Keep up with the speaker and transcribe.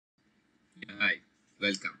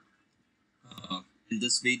welcome. In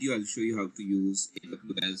this video, I'll show you how to use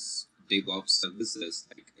AWS DevOps Services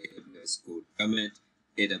like AWS Code Commit,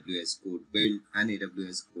 AWS Code Build, and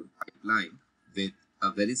AWS Code Pipeline with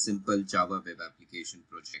a very simple Java web application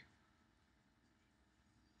project.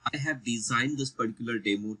 I have designed this particular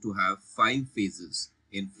demo to have 5 phases.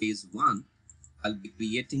 In phase 1, I'll be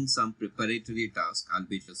creating some preparatory task. I'll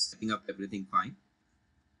be just setting up everything fine.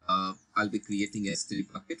 I'll be creating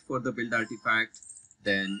S3 bucket for the build artifact.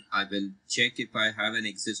 Then I will check if I have an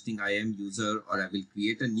existing IAM user, or I will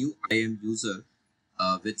create a new IAM user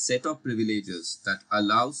with set of privileges that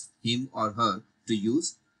allows him or her to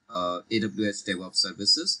use AWS DevOps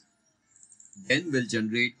Services. Then we'll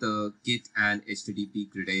generate the Git and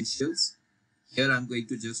HTTP credentials. Here I'm going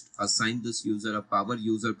to just assign this user a power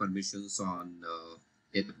user permissions on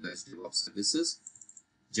AWS DevOps Services.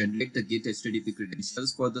 Generate the Git HTTP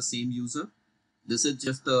credentials for the same user. This is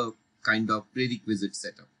just a kind of prerequisite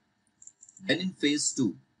setup. Then in phase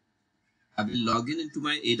 2, I will log in into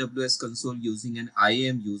my AWS console using an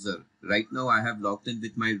IAM user. Right now I have logged in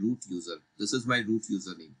with my root user. This is my root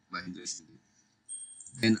username, Mahendra Shinde.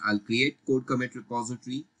 Then I'll create code commit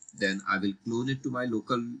repository. Then I will clone it to my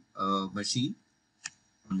local machine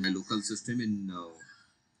on my local system in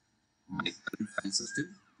my current file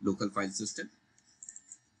system, local file system.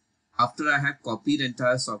 After I have copied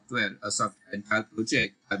entire entire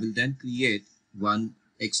project, I will then create one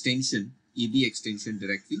extension, EB extension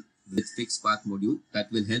directly with fixed path module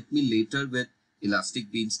that will help me later with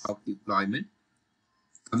Elastic Beanstalk deployment.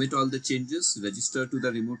 Commit all the changes, register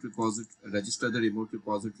the remote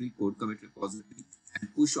repository, code commit repository,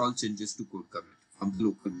 and push all changes to code commit from the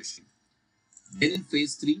local machine. Then in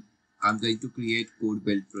phase 3, I'm going to create code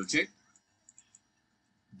build project.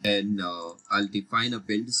 Then I'll define a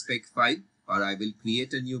build spec file, or I will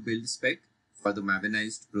create a new build spec for the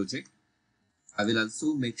Mavenized project. I will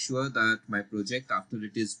also make sure that my project, after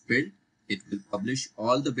it is built, it will publish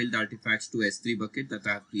all the build artifacts to S3 bucket that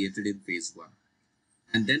I have created in phase 1.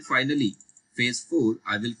 And then finally, phase 4,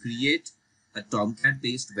 I will create a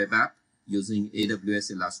Tomcat-based web app using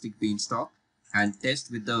AWS Elastic Beanstalk and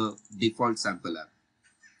test with the default sample app.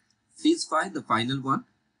 Phase 5, the final one,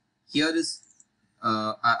 here is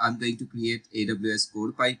I'm going to create AWS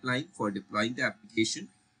Code Pipeline for deploying the application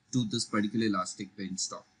to this particular Elastic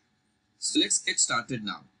Beanstalk. So let's get started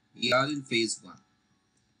now. We are in phase 1.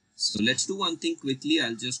 So let's do one thing quickly.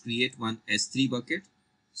 I'll just create one S3 bucket.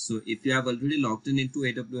 So if you have already logged in into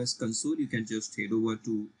AWS console, you can just head over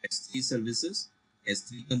to S3 services,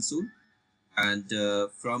 S3 console, and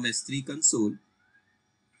from S3 console,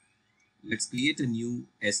 let's create a new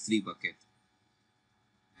S3 bucket.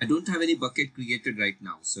 I don't have any bucket created right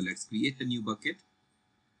now, so let's create a new bucket.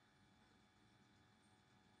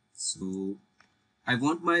 So I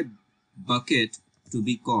want my bucket to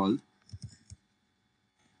be called,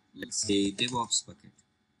 let's say, DevOps bucket.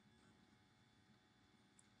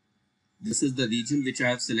 This is the region which I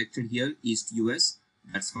have selected here, East US.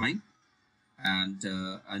 That's fine. And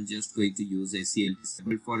I'm just going to use ACL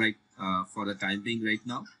disabled for the time being right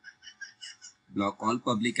now. Block all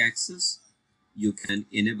public access. You can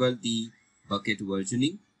enable the bucket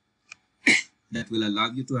versioning that will allow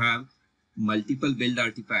you to have multiple build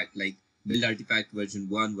artifact, like build artifact version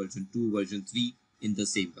 1, version 2, version 3 in the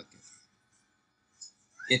same bucket.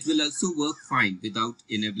 It will also work fine without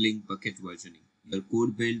enabling bucket versioning. Your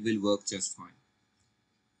code build will work just fine.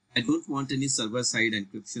 I don't want any server-side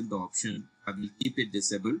encryption, the option. I will keep it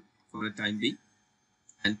disabled for a time being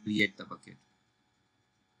and create the bucket.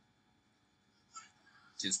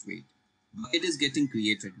 Just wait. Bucket is getting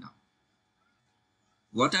created now.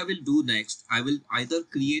 What I will do next, I will either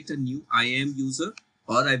create a new IAM user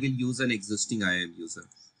or I will use an existing IAM user.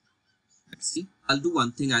 Let's see. I'll do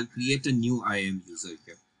one thing. I'll create a new IAM user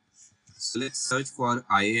here. So let's search for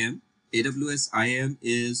IAM. AWS IAM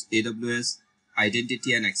is AWS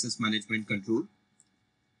Identity and Access Management Control.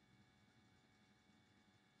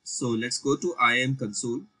 So let's go to IAM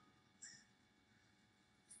console.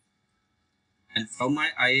 And from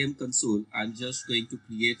my IAM console, I'm just going to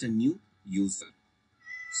create a new user.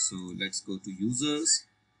 So let's go to users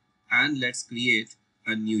and let's create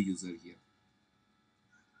a new user here.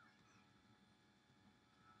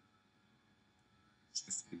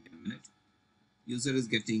 Just give me a minute. User is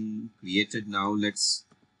getting created now. Let's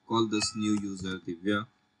call this new user Divya.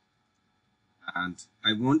 And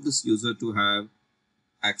I want this user to have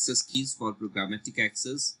access keys for programmatic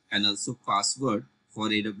access and also password for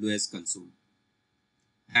AWS console.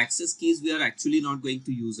 Access keys we are actually not going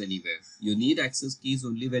to use anywhere. You need access keys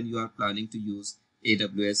only when you are planning to use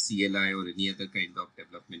AWS CLI or any other kind of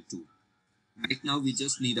development tool. Right now we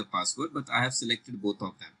just need a password, but I have selected both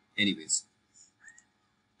of them. Anyways,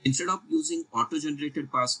 instead of using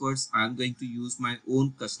auto-generated passwords, I am going to use my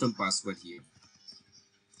own custom password here.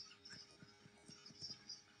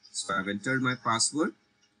 So I've entered my password,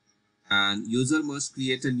 and user must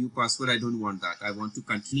create a new password. I don't want that. I want to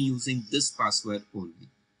continue using this password only.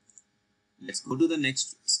 Let's go to the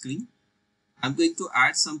next screen. I'm going to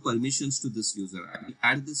add some permissions to this user. I will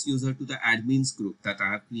add this user to the admins group that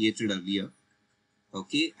I have created earlier.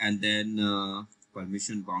 Okay, and then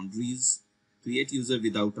permission boundaries, create user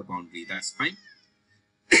without a boundary. That's fine.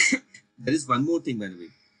 There is one more thing, by the way.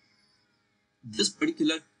 This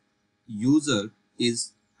particular user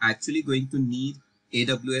is actually going to need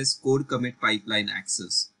AWS Code Commit pipeline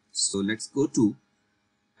access. So let's go to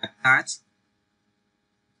attach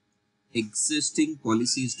existing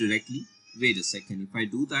policies directly. Wait a second. If I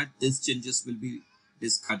do that, these changes will be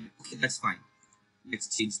discarded. Okay, that's fine. Let's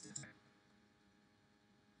change that.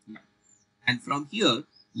 Yeah. And from here,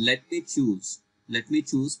 let me choose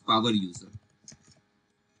power user.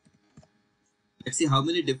 Let's see how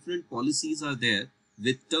many different policies are there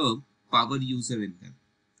with term power user in them.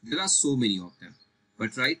 There are so many of them.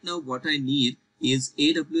 But right now what I need is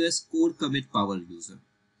AWS Code Commit power user.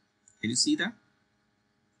 Can you see that?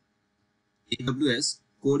 AWS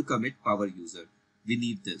Code Commit power user. We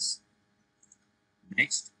need this.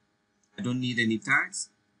 Next, I don't need any tags.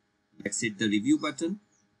 Let's hit the review button.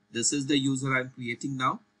 This is the user I'm creating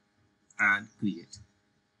now, and create.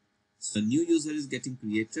 So new user is getting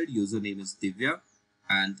created. Username is Divya,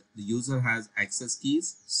 and the user has access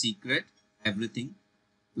keys, secret, everything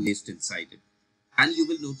placed inside it. And you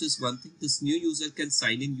will notice one thing, this new user can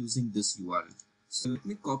sign in using this URL. So let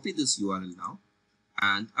me copy this URL now,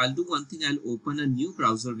 and I'll do one thing. I'll open a new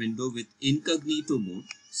browser window with incognito mode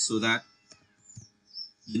so that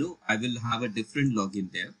I will have a different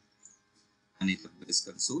login there on AWS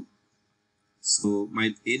console. So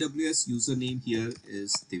my AWS username here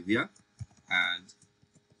is Divya, and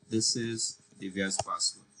this is Divya's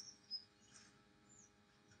password.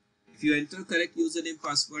 If you enter correct username,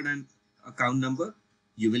 password, and account number,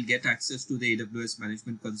 you will get access to the AWS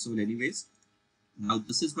Management Console anyways. Now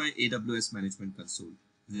this is my AWS Management Console.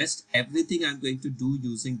 Rest everything I'm going to do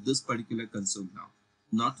using this particular console now,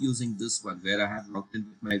 not using this one where I have logged in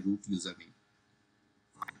with my root username.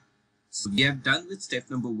 So we have done with step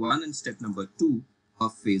number 1 and step number 2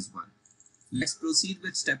 of phase 1. Let's proceed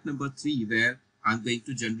with step number 3, where I'm going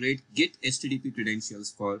to generate get HTTP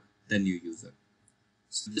credentials for the new user.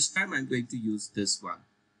 So this time I'm going to use this one.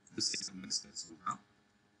 This is AWS console now.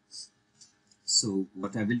 So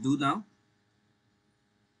what I will do now,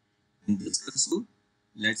 in this console,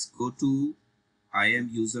 let's go to IAM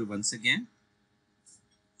user once again.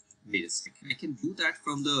 Wait a second, I can do that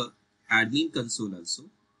from the admin console also.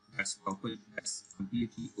 That's proper, that's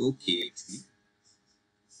completely okay actually.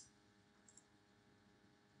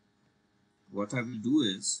 What I will do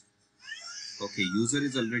is, okay, user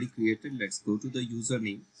is already created. Let's go to the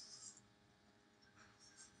username.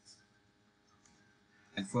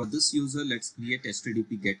 And for this user, let's create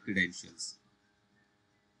HTTP get credentials.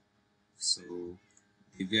 So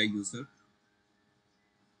Divya user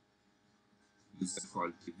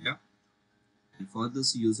called Divya. And for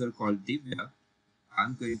this user called Divya,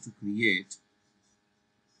 I'm going to create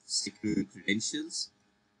security credentials.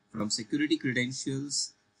 From security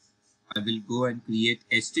credentials, I will go and create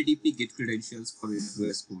HTTP get credentials for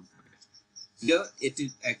AWS Code Commit. Here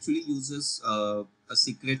it actually uses a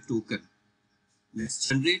secret token. Let's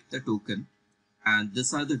generate the token, and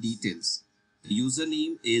these are the details. The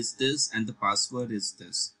username is this and the password is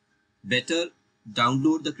this. Better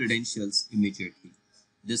download the credentials immediately.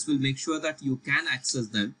 This will make sure that you can access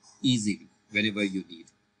them easily whenever you need.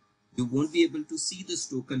 You won't be able to see this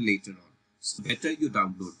token later on. So better you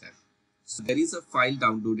download them. So there is a file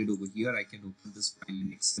downloaded over here. I can open this file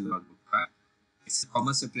in Excel or Notepad. It's a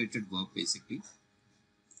comma separated verb basically.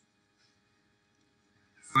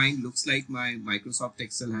 Fine, looks like my Microsoft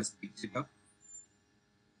Excel has picked it up.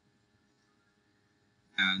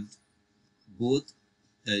 And both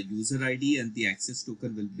the user ID and the access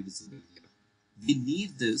token will be visible here. We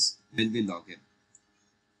need this when we log in.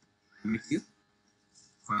 Am I clear?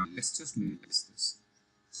 Fine, let's just minimize this.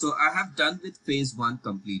 So I have done with phase 1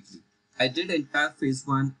 completely. I did entire phase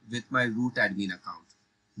 1 with my root admin account.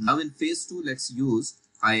 Now in phase 2, let's use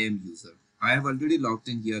IAM user. I have already logged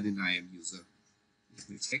in here in IAM user. Let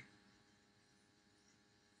me check.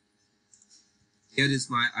 Here is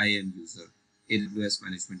my IAM user, AWS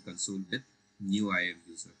Management Console with new IAM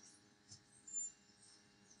user.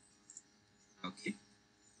 Okay.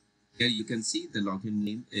 Here you can see the login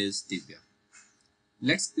name is Divya.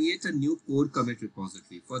 Let's create a new code commit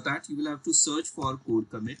repository. For that, you will have to search for code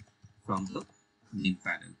commit from the main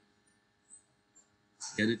panel.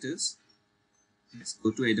 Here it is. Let's go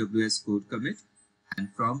to AWS Code Commit, and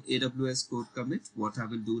from AWS Code Commit, what I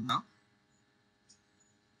will do now,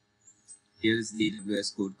 here is the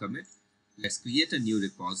AWS Code Commit. Let's create a new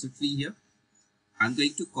repository here. I'm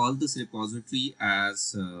going to call this repository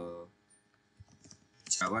as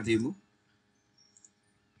Java demo,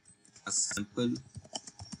 a sample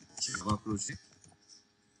Java project.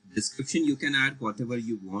 Description, you can add whatever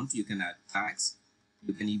you want. You can add tags.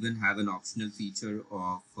 You can even have an optional feature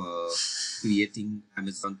of creating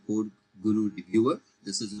Amazon Code Guru Reviewer.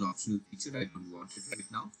 This is an optional feature. I don't want it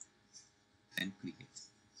right now. And create.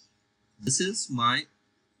 This is my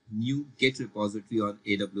new Git repository on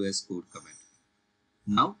AWS Code Commit.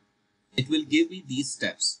 Now, it will give me these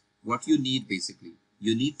steps. What you need basically.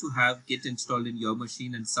 You need to have Git installed in your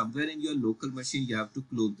machine, and somewhere in your local machine, you have to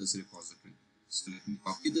clone this repository. So let me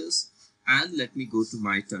copy this and let me go to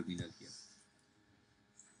my terminal here.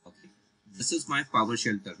 Okay, this is my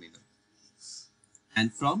PowerShell terminal.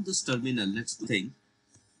 And from this terminal, let's go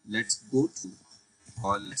to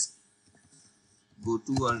our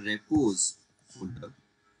repos folder,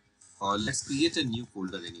 or let's create a new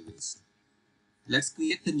folder anyways. Let's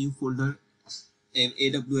create a new folder in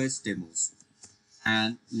AWS demos,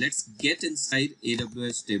 and let's get inside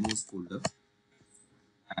AWS demos folder.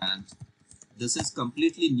 And this is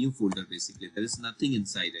completely new folder basically. There is nothing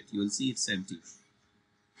inside it. You will see it's empty.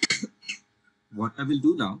 What I will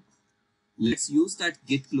do now, let's use that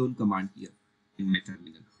git clone command here in my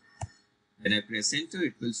terminal. When I press enter,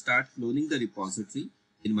 it will start cloning the repository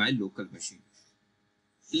in my local machine.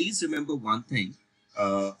 Please remember one thing.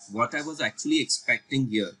 What I was actually expecting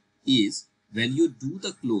here is when you do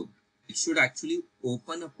the clone, it should actually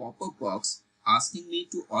open a pop-up box asking me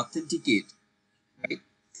to authenticate, right?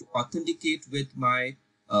 To authenticate with my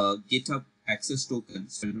GitHub access token,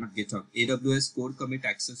 sorry, not GitHub, AWS Code Commit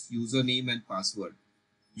access username and password.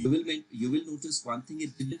 You will notice one thing,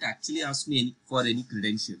 it didn't actually ask me for any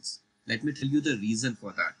credentials. Let me tell you the reason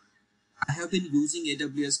for that. I have been using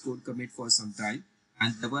AWS Code Commit for some time,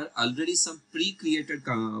 and there were already some pre-created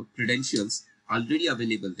credentials already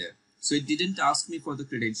available there. So it didn't ask me for the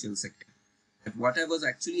credentials again. But what I was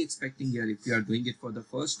actually expecting here, if you are doing it for the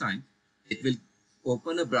first time, it will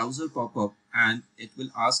open a browser pop-up and it will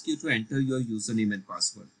ask you to enter your username and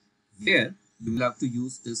password, where you will have to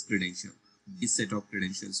use this credential. This set of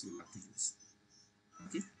credentials you will have to use.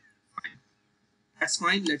 Okay, fine. That's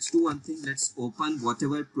fine. Let's do one thing. Let's open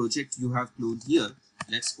whatever project you have cloned here.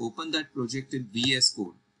 Let's open that project in VS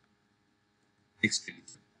Code text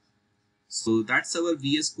editor. So that's our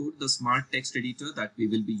VS Code, the smart text editor that we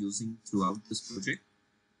will be using throughout this project.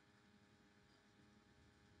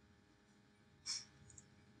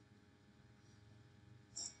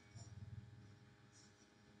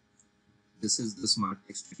 This is the smart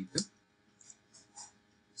text editor.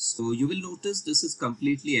 So you will notice this is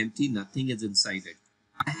completely empty, nothing is inside it.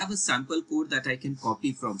 I have a sample code that I can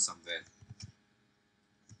copy from somewhere.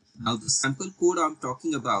 Now the sample code I'm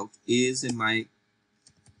talking about is in my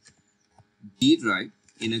D drive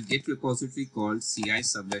in a Git repository called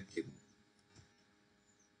CI+CD demo.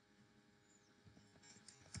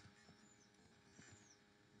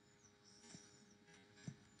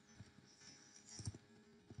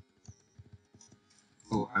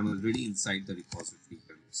 Oh, I'm already inside the repository.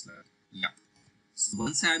 Yeah. So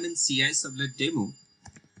once I am in CI+CD demo,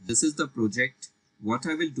 this is the project. What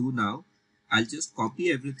I will do now, I'll just copy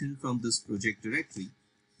everything from this project directory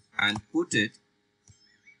and put it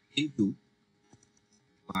into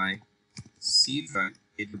my C drive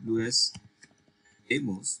AWS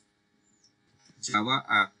demos Java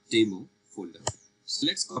app demo folder. So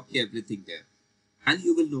let's copy everything there. And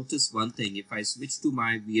you will notice one thing. If I switch to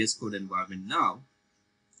my VS Code environment now,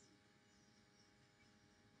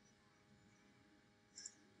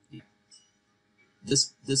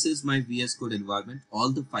 this is my VS Code environment.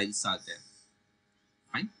 All the files are there.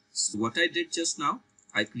 Fine. So what I did just now,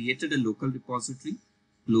 I created a local repository,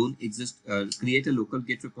 create a local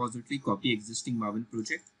Git repository, copy existing Maven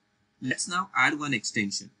project. Let's now add one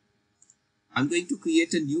extension. I'm going to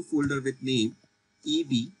create a new folder with name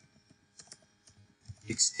EB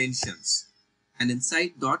extensions, and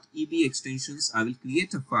inside .eb extensions, I will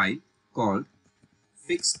create a file called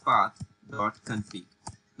fixpath.config.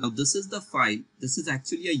 Now this is the file. This is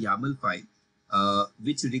actually a YAML file,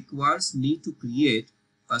 which requires me to create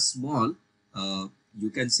a small, you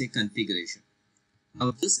can say, configuration.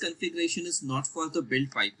 Now this configuration is not for the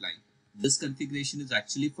build pipeline. This configuration is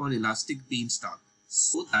actually for Elastic BeanStalk,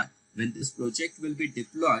 so that when this project will be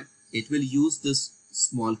deployed, it will use this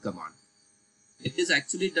small command. It is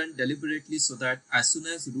actually done deliberately so that as soon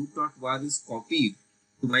as root.var is copied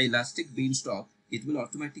to my Elastic BeanStalk, it will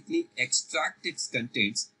automatically extract its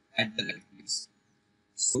contents at the right place.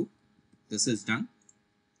 So this is done.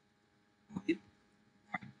 Okay.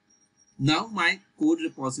 Now my code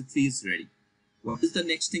repository is ready. What is the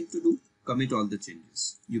next thing to do? Commit all the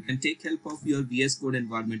changes. You can take help of your VS Code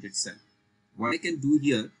environment itself. What I can do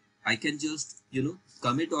here, I can just,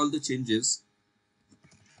 commit all the changes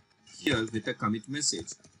here with a commit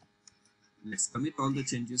message. Let's commit all the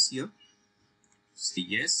changes here. Say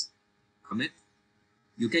yes, commit.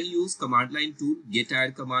 You can use command line tool, get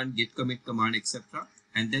add command, get commit command, etc.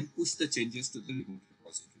 and then push the changes to the remote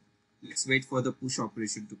repository. Let's wait for the push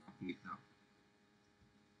operation to complete now.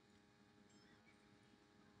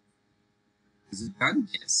 Is it done?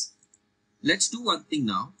 Yes. Let's do one thing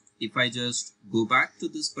now. If I just go back to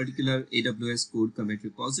this particular AWS Code Commit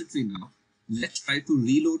repository now, let's try to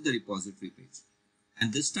reload the repository page.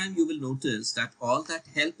 And this time you will notice that all that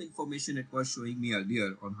help information it was showing me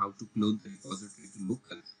earlier on how to clone the repository to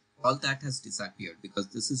local, all that has disappeared because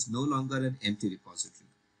this is no longer an empty repository.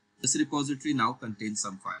 This repository now contains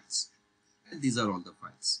some files. And these are all the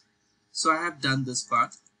files. So I have done this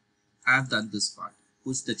part. I have done this part.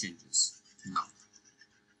 Push the changes now.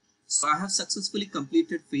 So I have successfully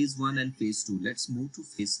completed phase 1 and phase 2. Let's move to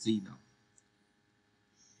phase 3 now.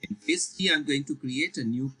 In phase 3, I'm going to create a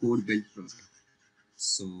new code build project.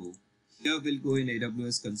 So here we'll go in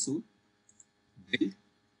AWS console, build,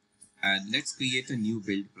 and let's create a new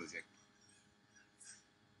build project.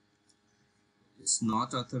 It's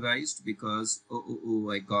not authorized because,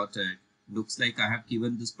 I got it. Looks like I have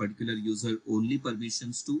given this particular user only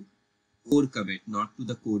permissions to code commit, not to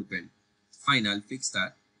the code build. Fine, I'll fix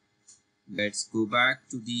that. Let's go back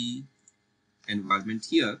to the environment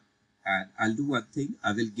here and I'll do one thing.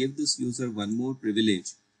 I will give this user one more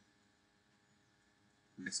privilege.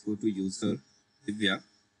 Let's go to user Divya.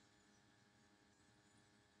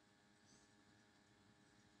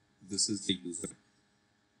 This is the user.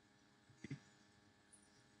 Okay.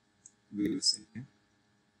 Wait a second.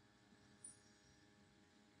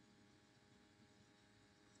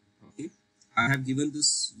 Okay. I have given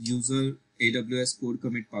this user AWS Code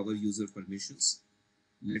Commit Power user permissions.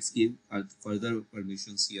 Let's give further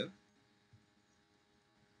permissions here.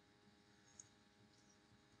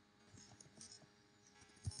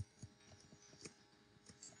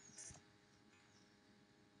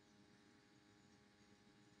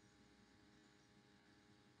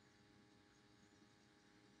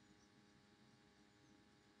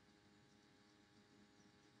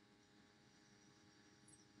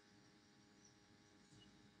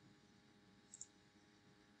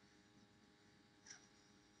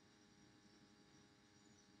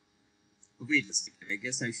 Wait a second, I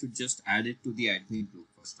guess I should just add it to the admin group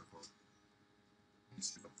first of all,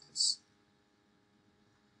 instead of this.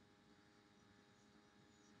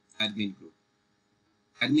 Admin group.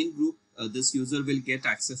 Admin group, this user will get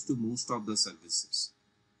access to most of the services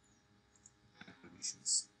and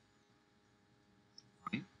permissions.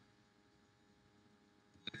 Fine.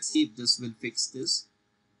 Let's see if this will fix this.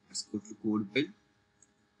 Let's go to code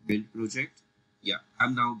build project. Yeah,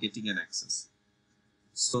 I'm now getting an access.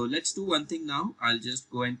 So let's do one thing now. I'll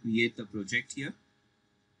just go and create the project here.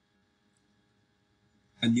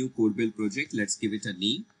 A new code build project. Let's give it a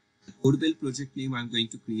name. The code build project name I'm going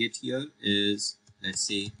to create here is, let's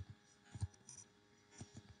say,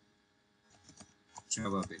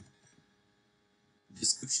 Java build.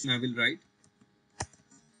 Description I will write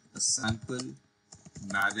a sample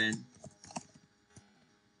Maven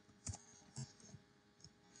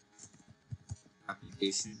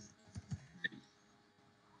application.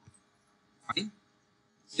 Fine.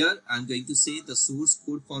 Here I'm going to say the source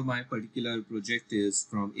code for my particular project is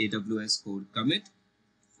from AWS Code Commit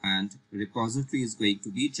and repository is going to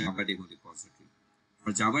be Java Demo repository.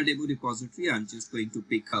 For Java Demo repository, I'm just going to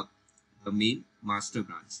pick up the main master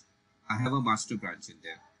branch. I have a master branch in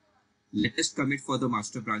there. Latest commit for the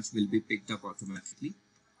master branch will be picked up automatically.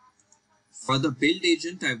 For the build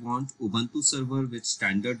agent, I want Ubuntu server with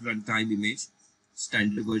standard runtime image,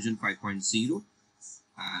 standard version 5.0.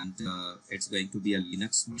 and it's going to be a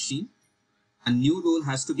Linux machine. A new role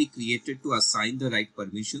has to be created to assign the right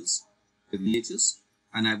permissions, privileges,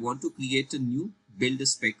 and I want to create a new build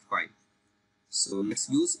spec file. So let's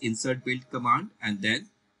use insert build command and then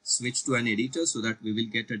switch to an editor so that we will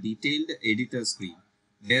get a detailed editor screen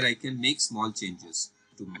where I can make small changes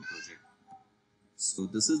to my project. So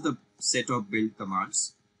this is the set of build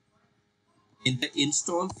commands. In the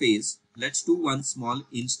install phase, let's do one small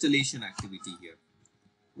installation activity here.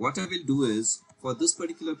 What I will do is, For this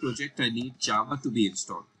particular project, I need Java to be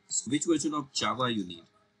installed. So which version of Java you need?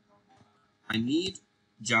 I need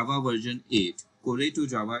Java version 8, Core to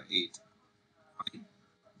Java 8. Fine.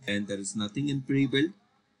 Then there is nothing in pre-build.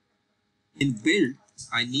 In build,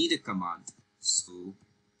 I need a command. So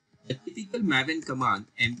the typical Maven command,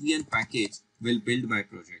 mvn package, will build my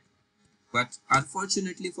project. But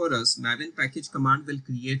unfortunately for us, Maven package command will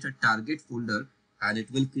create a target folder and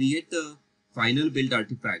it will create the final build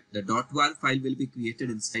artifact. The .var file will be created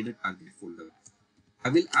inside a target folder. I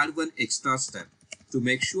will add one extra step to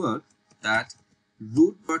make sure that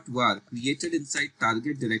root.var created inside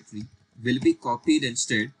target directory will be copied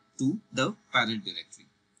instead to the parent directory.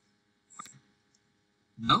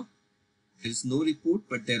 Now, there is no report,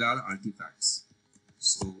 but there are artifacts.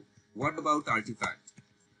 So, what about artifact?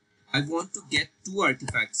 I want to get two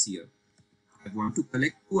artifacts here. I want to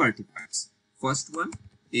collect two artifacts. First one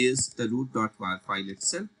is the root.var file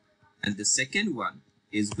itself, and the second one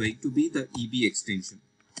is going to be the EB extension,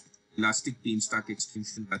 Elastic BeanStalk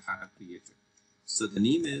extension that I have created. So the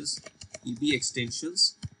name is EB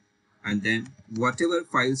extensions, and then whatever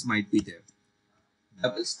files might be there.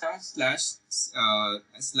 Double star slash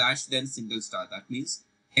then single star. That means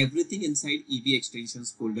everything inside EB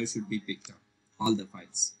extensions folder should be picked up, all the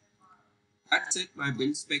files. That's it. My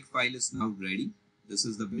build spec file is now ready. This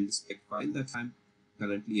is the build spec file that I'm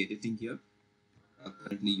currently editing here,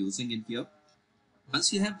 currently using in here.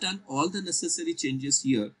 Once you have done all the necessary changes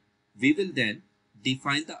here, we will then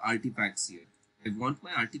define the artifacts here. I want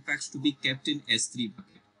my artifacts to be kept in S3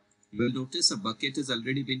 bucket. You will notice a bucket has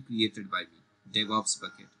already been created by me, DevOps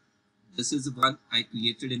bucket. This is the one I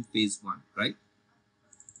created in phase 1, right?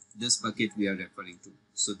 This bucket we are referring to.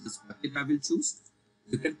 So this bucket I will choose.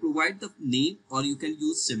 You can provide the name or you can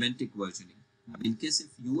use semantic versioning. In case if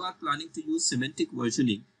you are planning to use semantic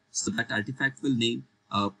versioning so that artifact will name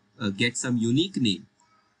get some unique name,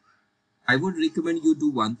 I would recommend you do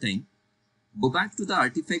one thing. Go back to the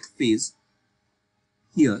artifact phase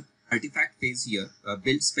here,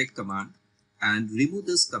 build spec command, and remove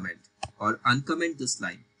this comment or uncomment this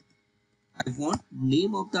line. I want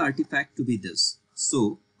name of the artifact to be this.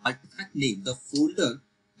 So artifact name, the folder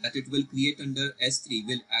that it will create under S3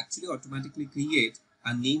 will actually automatically create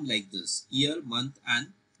a name like this: year, month, and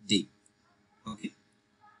day. Okay,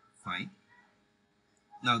 fine.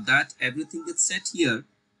 Now that everything is set here,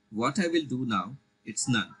 what I will do now, it's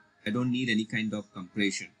none. I don't need any kind of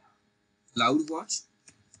compression. CloudWatch,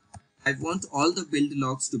 I want all the build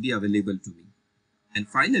logs to be available to me. And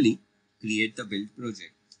finally, create the build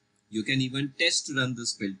project. You can even test run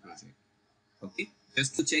this build project. Okay,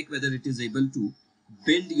 just to check whether it is able to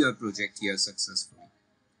build your project here successfully.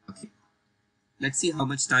 Okay, let's see how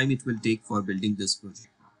much time it will take for building this project.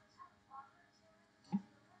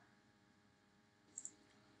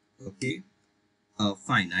 Okay,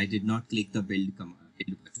 fine. I did not click the build button.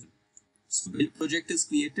 So build project is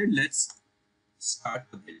created. Let's start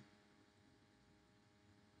the build.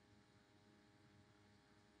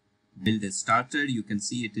 Build is started. You can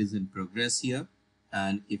see it is in progress here.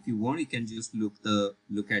 And if you want, you can just look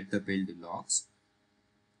at the build logs.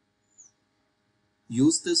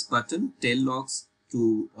 Use this button, tail logs,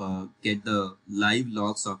 to get the live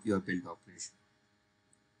logs of your build operation.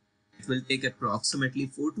 It will take approximately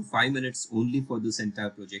 4 to 5 minutes only for this entire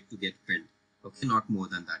project to get built. Okay, not more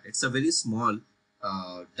than that. It's a very small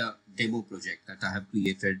demo project that I have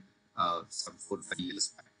created some 4 to 5 years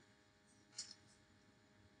back.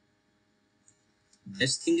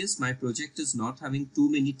 Best thing is my project is not having too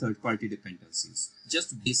many third-party dependencies,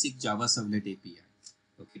 just basic Java Servlet API.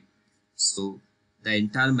 Okay, so the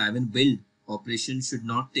entire Maven build operation should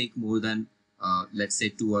not take more than let's say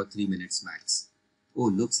 2 or 3 minutes max. Oh,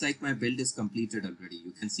 looks like my build is completed already.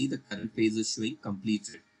 You can see the current phase is showing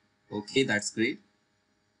completed. Okay, that's great.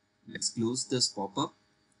 Let's close this pop-up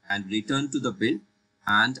and return to the build.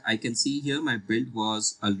 And I can see here my build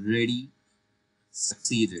was already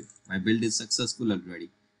succeeded. My build is successful already.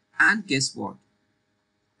 And guess what?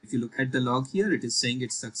 If you look at the log here, it is saying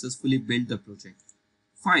it successfully built the project.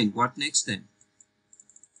 Fine, what next then?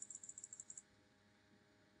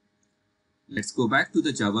 Let's go back to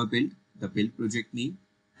the Java build, the build project name,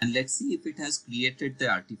 and let's see if it has created the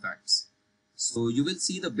artifacts. So you will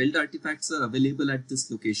see the build artifacts are available at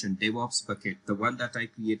this location, DevOps bucket, the one that I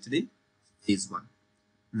created in phase 1.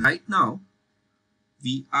 Right now,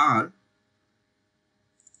 we are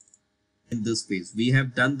in this phase. We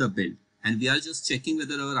have done the build and we are just checking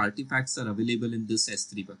whether our artifacts are available in this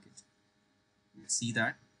S3 bucket. Let's see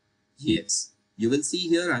that. Yes. You will see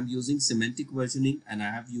here I'm using semantic versioning and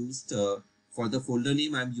I have used for the folder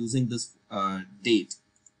name I'm using this date.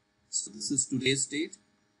 So this is today's date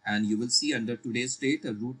and you will see under today's date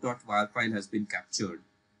a root.var file has been captured.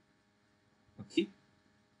 Okay,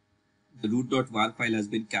 the root.var file has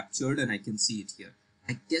been captured and I can see it here.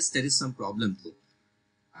 I guess there is some problem though.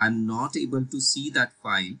 I'm not able to see that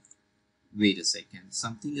file. Wait a second,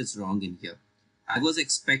 something is wrong in here. I was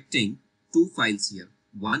expecting two files here,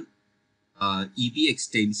 one EB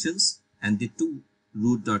extensions and the two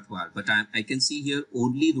root.var, but I can see here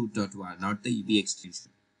only root.var, not the EB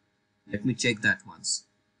extension. Let me check that once.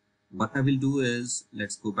 What I will do is,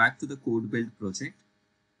 let's go back to the code build project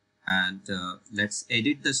and let's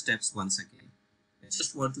edit the steps once again. I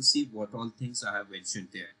just want to see what all things I have mentioned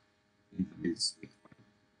there in the build spec file.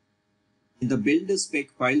 In the build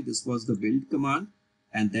spec file, this was the build command,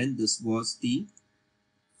 and then this was the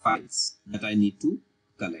files that I need to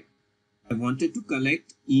collect. I wanted to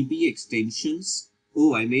collect EB extensions.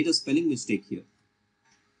 Oh, I made a spelling mistake here.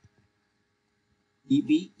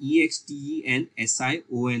 EB,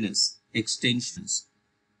 EXTENSIONS, extensions.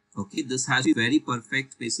 Okay, this has to be very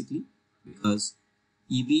perfect basically, because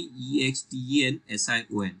EB,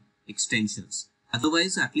 EXTENSION, extensions.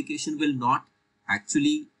 Otherwise, application will not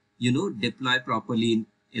actually, deploy properly in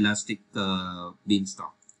Elastic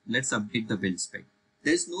BeanStalk. Let's update the build spec.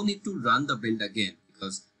 There's no need to run the build again,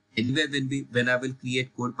 because anyway, when I will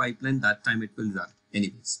create code pipeline, that time it will run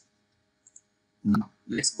anyways. Now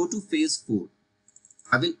let's go to phase 4.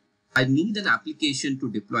 I need an application to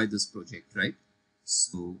deploy this project, right?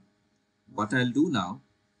 So what I'll do now,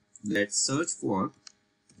 let's search for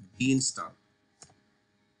BeanStalk,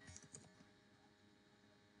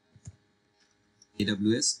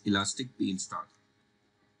 AWS Elastic BeanStalk,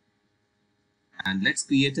 and let's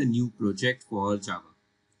create a new project for Java,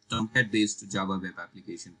 Tomcat based Java web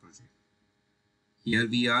application project. Here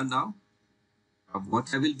we are now.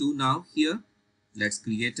 What I will do now here, let's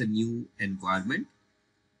create a new environment,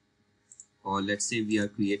 or let's say we are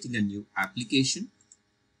creating a new application.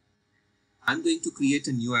 I'm going to create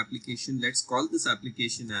a new application. Let's call this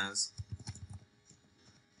application as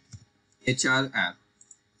HR app,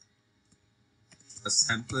 a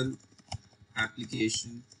sample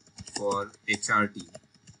application for HR team.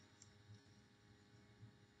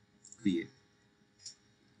 Create.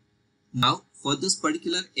 Now for this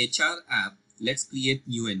particular HR app, let's create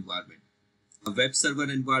new environment, a web server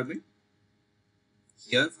environment.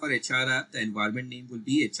 Here for HR app, the environment name will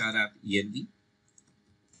be HR app env.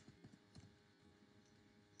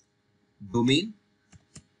 Domain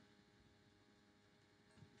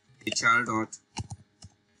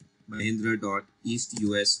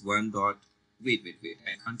hr.mahindra.eastus1. Wait,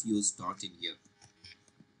 I can't use dot in here.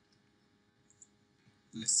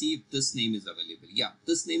 Let's see if this name is available. Yeah,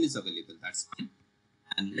 this name is available, that's fine.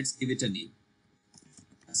 And let's give it a name,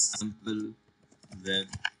 a sample web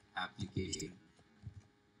application.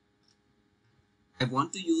 I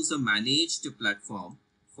want to use a managed platform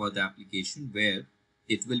for the application where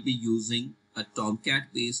it will be using a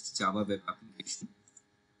Tomcat based Java web application.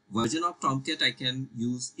 Version of Tomcat I can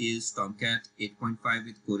use is Tomcat 8.5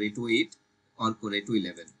 with Coreto 8 or Coreto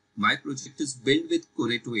 11. My project is built with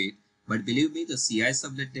Coreto 8, but believe me, the CI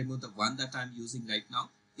sublet demo, the one that I'm using right now,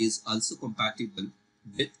 is also compatible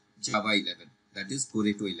with Java 11, that is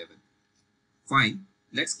Coreto 11. Fine,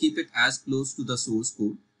 let's keep it as close to the source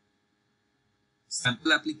code.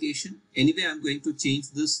 Sample application. Anyway, I'm going to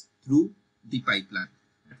change this through the pipeline.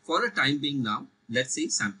 For a time being now, let's say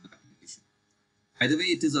sample application. By the way,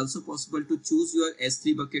 it is also possible to choose your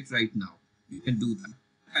S3 bucket right now. You can do that.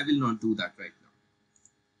 I will not do that right now.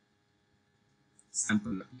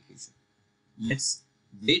 Sample application. Let's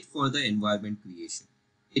wait for the environment creation.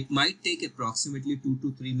 It might take approximately 2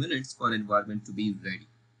 to 3 minutes for environment to be ready.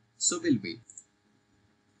 So we'll wait.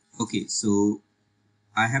 Okay, so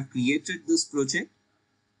I have created this project.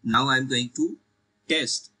 Now I'm going to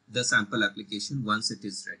test the sample application once it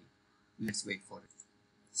is ready. Let's wait for it.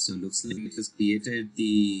 So looks like it has created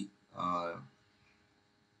the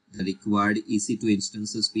required EC2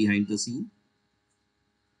 instances behind the scene.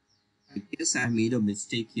 I guess I made a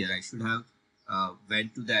mistake here. I should have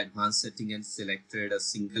went to the advanced setting and selected a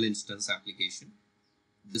single instance application.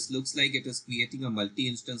 This looks like it is creating a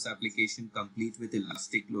multi-instance application complete with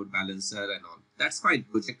Elastic Load Balancer and all. That's fine.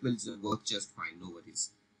 Project will work just fine. No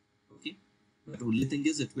worries. Okay. But only thing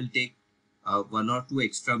is it will take 1 or 2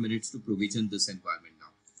 extra minutes to provision this environment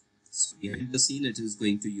now. So behind the scene, it is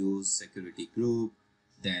going to use security group,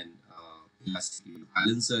 then Elastic Load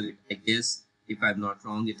Balancer. I guess if I'm not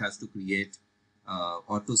wrong, it has to create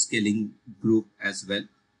auto scaling group as well.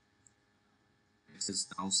 This is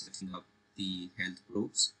now setting up the health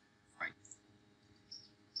probes. Fine.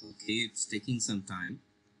 Okay, it's taking some time.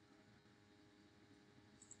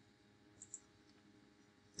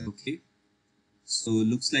 Okay. So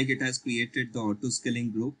looks like it has created the auto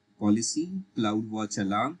scaling group policy, CloudWatch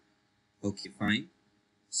alarm. Okay, fine.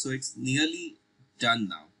 So it's nearly done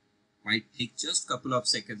now. Might take just couple of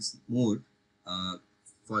seconds more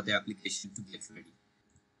for the application to get ready.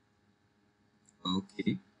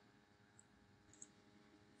 Okay.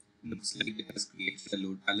 Looks like it has created a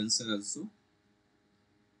load balancer also.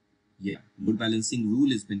 Yeah, load balancing rule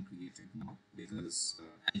has been created now because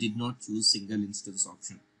I did not choose single instance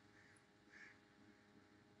option.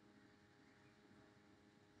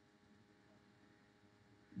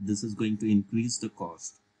 This is going to increase the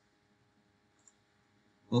cost.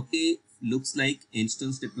 Okay, looks like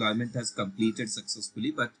instance deployment has completed successfully,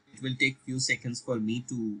 but it will take few seconds for me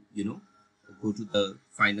to, go to the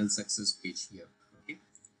final success page here. Okay,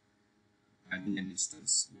 adding an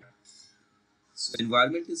instance. Yeah. So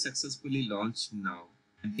environment is successfully launched now,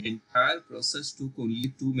 and the entire process took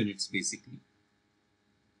only 2 minutes basically.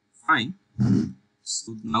 Fine.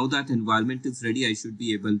 So now that environment is ready, I should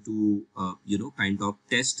be able to, kind of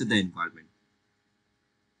test the environment.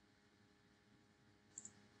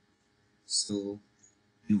 So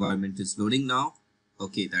environment is loading now.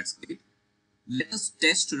 Okay, that's great. Let us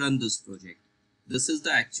test run this project. This is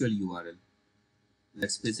the actual URL.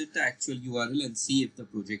 Let's visit the actual URL and see if the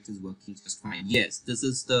project is working just fine. Yes, this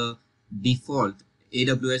is the default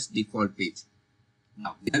AWS default page.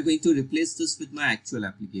 Now we are going to replace this with my actual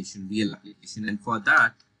application, real application. And for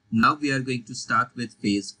that, now we are going to start with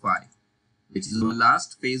phase 5, which is our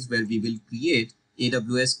last phase where we will create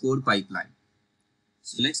AWS code pipeline.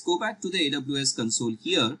 So let's go back to the AWS console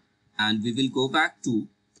here and we will go back to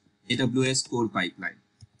AWS code pipeline.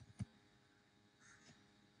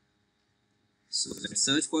 So let's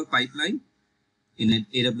search for pipeline in an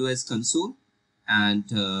AWS console, and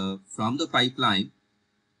from the pipeline,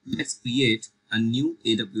 let's create a new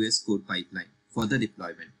AWS code pipeline for the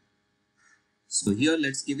deployment. So here,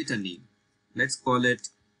 let's give it a name. Let's call it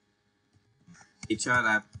HR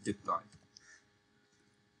app deploy.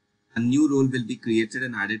 A new role will be created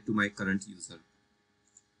and added to my current user.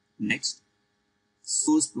 Next,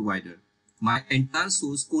 source provider. My entire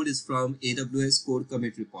source code is from AWS Code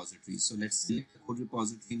Commit repository. So let's select the code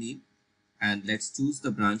repository name and let's choose the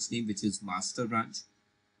branch name, which is master branch.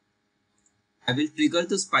 I will trigger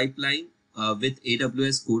this pipeline with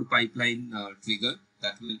AWS code pipeline trigger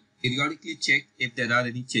that will periodically check if there are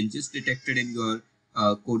any changes detected in your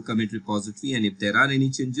code commit repository, and if there are any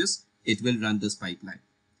changes, it will run this pipeline.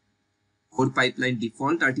 Code pipeline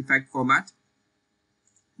default artifact format.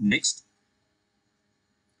 Next,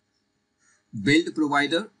 build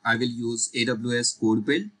provider, I will use AWS code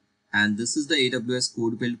build, and this is the AWS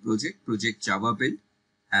code build project Java build,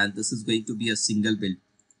 and this is going to be a single build.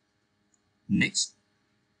 Next,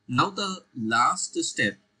 now the last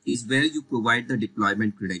step is where you provide the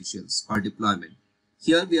deployment credentials or deployment.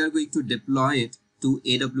 Here we are going to deploy it to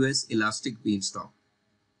AWS Elastic BeanStalk.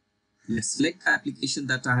 Let's select the application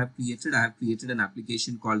that I have created. I have created an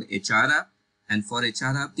application called HR app, and for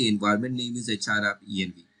HR app, the environment name is HR app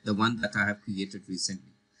env, the one that I have created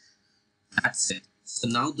recently. That's it. So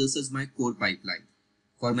now this is my code pipeline.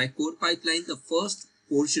 For my code pipeline, the first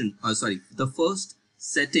portion, the first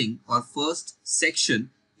setting or first section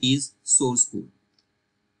is source code.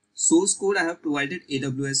 Source code, I have provided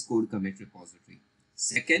AWS Code Commit repository.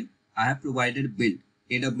 Second, I have provided build,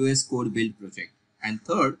 AWS Code Build project. And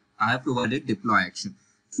third, I have provided deploy action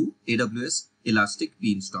to AWS Elastic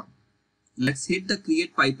BeanStalk. Let's hit the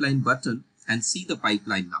create pipeline button and see the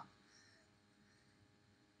pipeline now.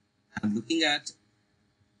 I'm looking at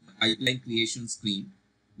the pipeline creation screen.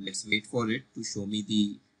 Let's wait for it to show me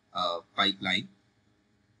the pipeline.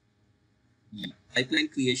 Yeah, pipeline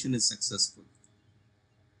creation is successful.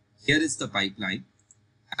 Here is the pipeline,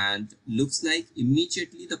 and looks like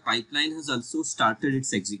immediately the pipeline has also started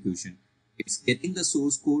its execution. It's getting the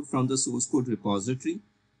source code from the source code repository.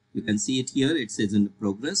 You can see it here. It says in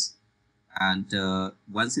progress. And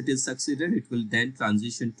once it is succeeded, it will then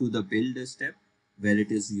transition to the build step where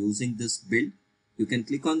it is using this build. You can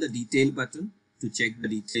click on the detail button to check the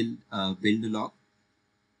detailed build log.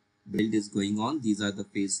 Build is going on. These are the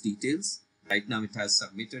phase details. Right now it has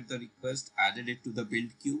submitted the request, added it to the build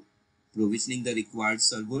queue, provisioning the required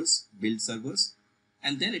servers, build servers,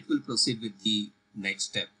 and then it will proceed with the next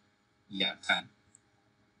step. Yeah, done.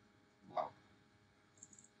 Wow.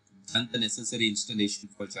 Done the necessary installation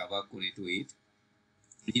for Java Core 808.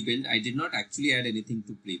 Pre-build, I did not actually add anything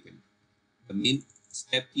to pre-build. The main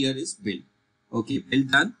step here is build. Okay,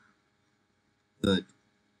 build done. Good.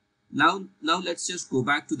 Now let's just go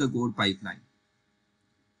back to the code pipeline.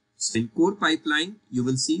 So in code pipeline, you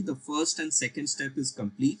will see the first and second step is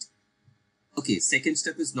complete. Okay, second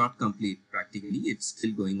step is not complete practically. It's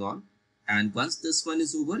still going on. And once this one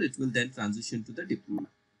is over, it will then transition to the deploy.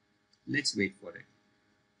 Let's wait for it.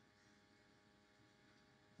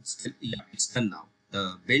 Yeah, it's done now.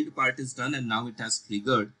 The build part is done and now it has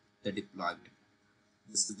triggered the deployment.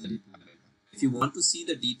 This is the deployment. If you want to see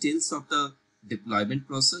the details of the deployment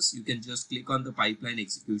process, you can just click on the pipeline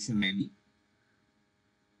execution ID.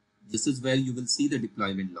 This is where you will see the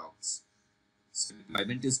deployment logs. So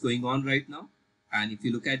deployment is going on right now. And if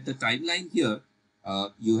you look at the timeline here,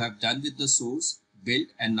 you have done with the source, build,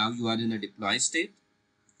 and now you are in a deploy state.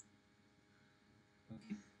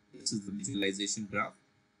 Okay. This is the visualization graph.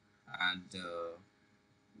 And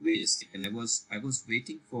wait a second, I was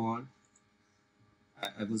waiting for,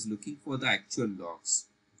 I was looking for the actual logs.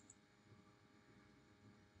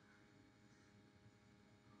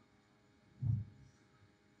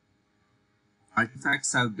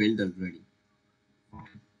 Artifacts have built already.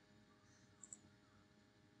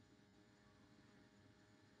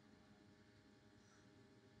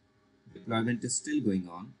 Deployment is still going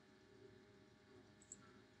on.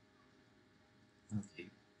 Okay.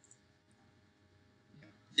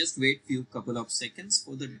 Just wait few couple of seconds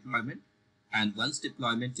for the deployment. And once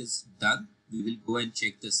deployment is done, we will go and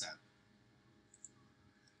check this out.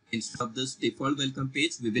 Instead of this default welcome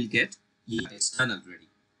page, we will get, yeah, it's done already.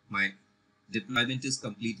 My deployment is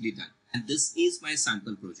completely done. And this is my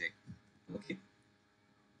sample project. Okay.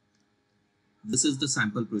 This is the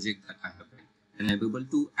sample project that I have built. And I'm able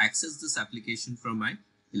to access this application from my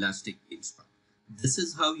Elastic BeanStalk. This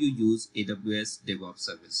is how you use AWS DevOps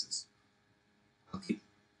Services. Okay.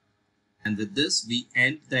 And with this, we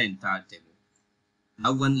end the entire demo.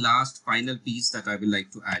 Now, one last final piece that I would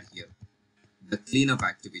like to add here, the cleanup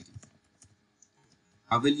activity.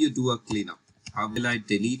 How will you do a cleanup? How will I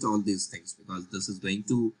delete all these things? Because this is going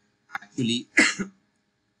to actually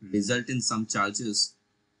result in some charges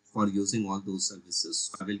for using all those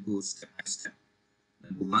services. So I will go step by step.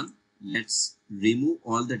 Number one, let's remove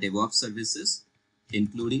all the DevOps services,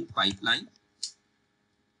 including pipeline.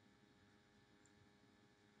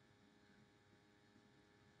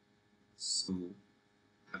 So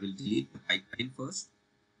I will delete the pipeline first.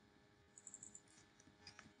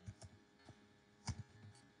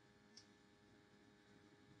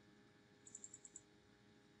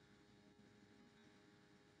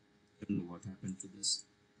 I don't know what happened to this.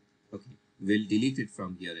 Okay, we'll delete it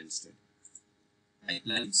from here instead.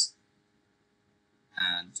 Pipelines.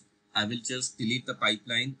 And I will just delete the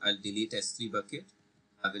pipeline. I'll delete S3 bucket.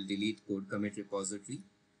 I will delete code commit repository.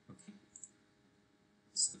 Okay.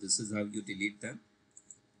 So this is how you delete them.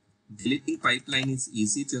 Deleting pipeline is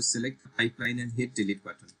easy. Just select the pipeline and hit delete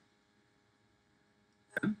button.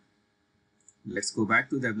 Okay. Let's go back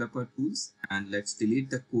to developer tools and let's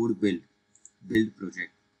delete the code build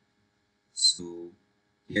project. So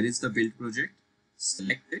here is the build project.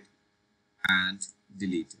 Select it and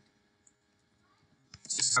delete it.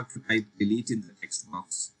 Just have to type delete in the text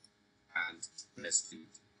box and press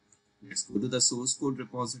delete. Let's go to the source code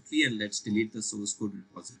repository and let's delete the source code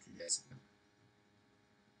repository as well.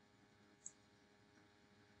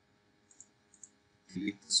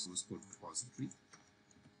 Delete the source code repository.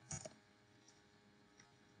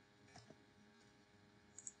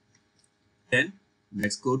 Then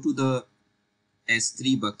let's go to the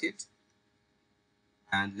S3 bucket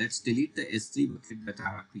and let's delete the S3 bucket that I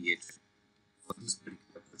have created for this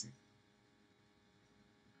particular project.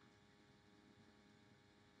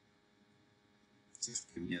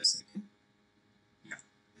 Just give me a second. Yeah,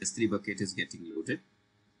 S3 bucket is getting loaded.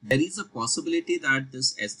 There is a possibility that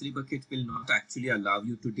this S3 bucket will not actually allow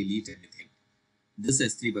you to delete anything. This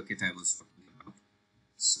S3 bucket I was talking about.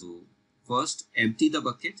 So first empty the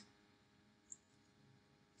bucket.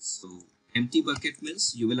 So empty bucket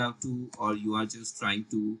means you will have to, or you are just trying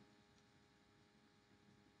to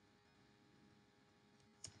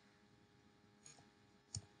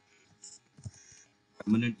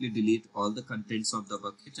permanently delete all the contents of the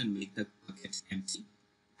bucket and make the bucket empty,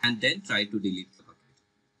 and then try to delete the bucket.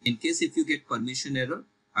 In case if you get permission error,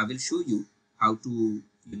 I will show you how to,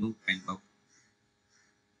 kind of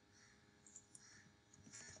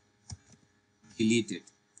delete it.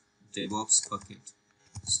 DevOps bucket.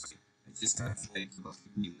 Sorry, I just have to write the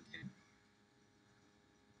bucket name again.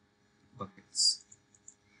 Buckets.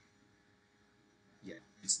 Yeah,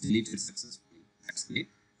 it's deleted successfully. That's great.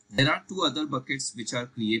 There are two other buckets which are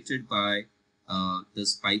created by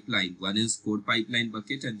this pipeline. One is code pipeline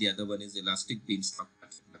bucket and the other one is Elastic BeanStalk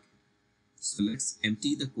bucket. So let's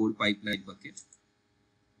empty the code pipeline bucket.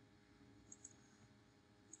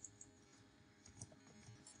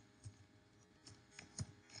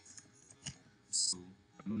 So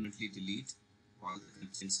I'm permanently delete all the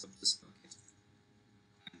contents of this bucket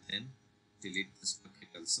and then delete this bucket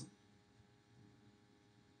also.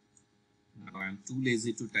 Now I am too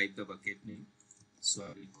lazy to type the bucket name, so I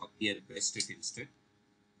will copy and paste it instead.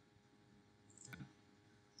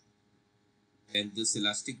 Then this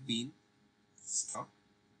elastic bean stock.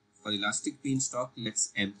 For elastic beanstalk,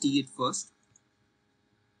 let's empty it first.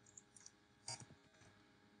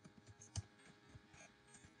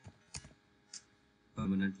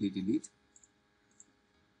 Permanently delete,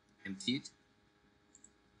 empty it,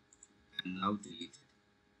 and now delete it.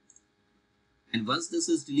 And once this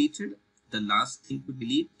is deleted, the last thing to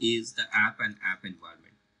delete is the app and app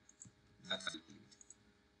environment. That I'll delete.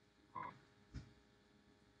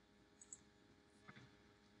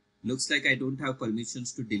 Looks like I don't have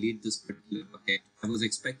permissions to delete this particular bucket. I was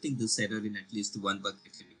expecting this error in at least one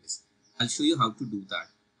bucket anyways. I'll show you how to do that,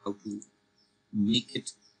 how to make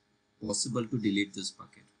it possible to delete this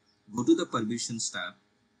bucket. Go to the permissions tab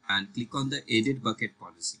and click on the edit bucket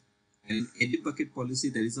policy. And in edit bucket policy,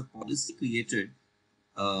 there is a policy created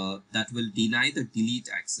that will deny the delete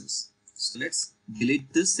access. So let's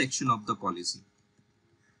delete this section of the policy.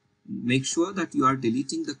 Make sure that you are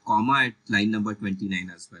deleting the comma at line number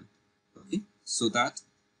 29 as well. Okay, so that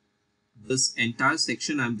this entire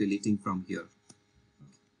section I'm deleting from here.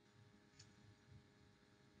 Okay.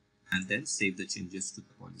 And then save the changes to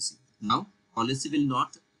the policy. Now, policy will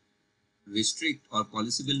not restrict or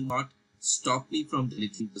policy will not stop me from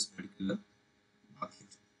deleting this particular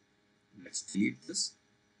bucket. Let's delete this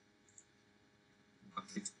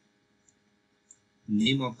bucket.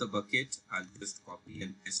 Name of the bucket, I'll just copy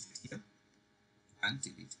and paste it here and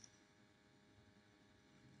delete.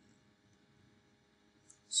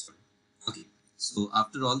 Sorry. Okay, so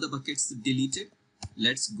after all the buckets deleted,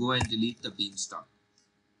 let's go and delete the beanstalk.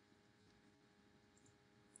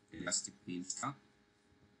 Elastic beanstalk.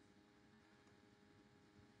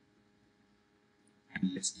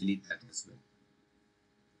 And let's delete that as well.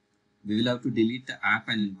 We will have to delete the app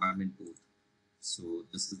and environment both. So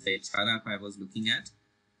this is the HR app I was looking at,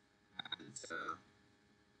 and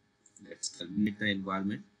let's terminate the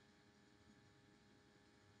environment.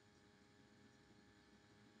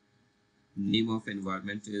 Name of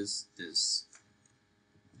environment is this.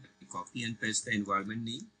 Let me copy and paste the environment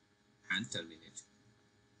name and terminate.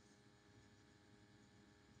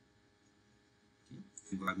 Okay.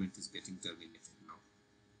 Environment is getting terminated now.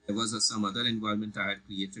 There was some other environment I had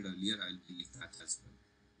created earlier. I'll delete that as well.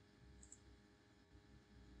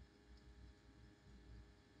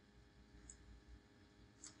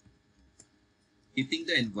 Keeping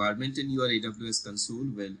the environment in your AWS console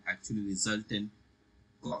will actually result in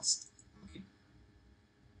cost, okay,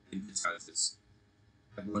 in the charges.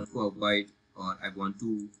 I want to avoid, or I want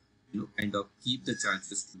to, kind of keep the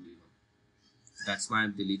charges to minimum. That's why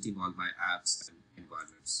I'm deleting all my apps and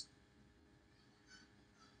environments.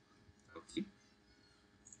 Okay.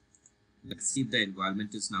 Let's see if the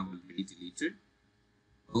environment is now already deleted.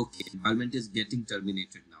 Okay, environment is getting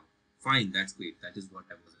terminated now. Fine, that's great. That is what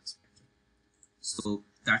I was expecting. So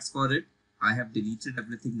that's for it. I have deleted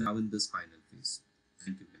everything now in this final phase.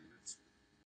 Thank you.